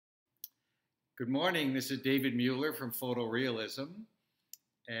Good morning. This is David Mueller from photorealism.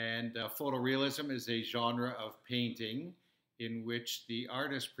 And photorealism is a genre of painting in which the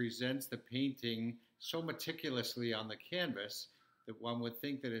artist presents the painting so meticulously on the canvas that one would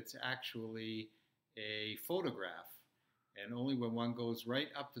think that it's actually a photograph. And only when one goes right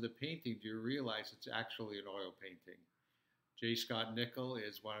up to the painting do you realize it's actually an oil painting. J. Scott Nicol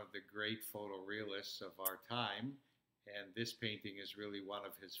is one of the great photorealists of our time. And this painting is really one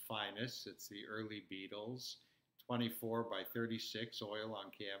of his finest. It's the early Beatles, 24 by 36 oil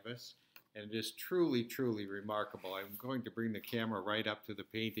on canvas. And it is truly, truly remarkable. I'm going to bring the camera right up to the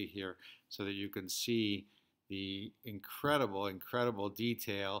painting here so that you can see the incredible, incredible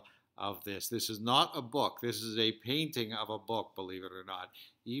detail of this. This is not a book. This is a painting of a book, believe it or not.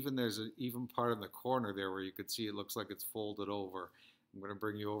 There's an even part in the corner there where you can see it looks like it's folded over. I'm going to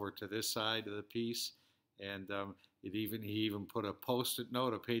bring you over to this side of the piece. And he even put a post-it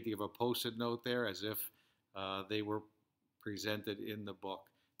note, a painting of a post-it note there as if they were presented in the book.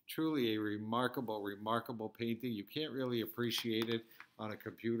 Truly a remarkable, remarkable painting. You can't really appreciate it on a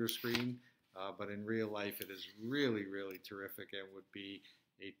computer screen, but in real life it is really, really terrific and would be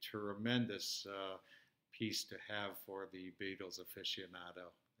a tremendous piece to have for the Beatles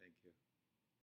aficionado.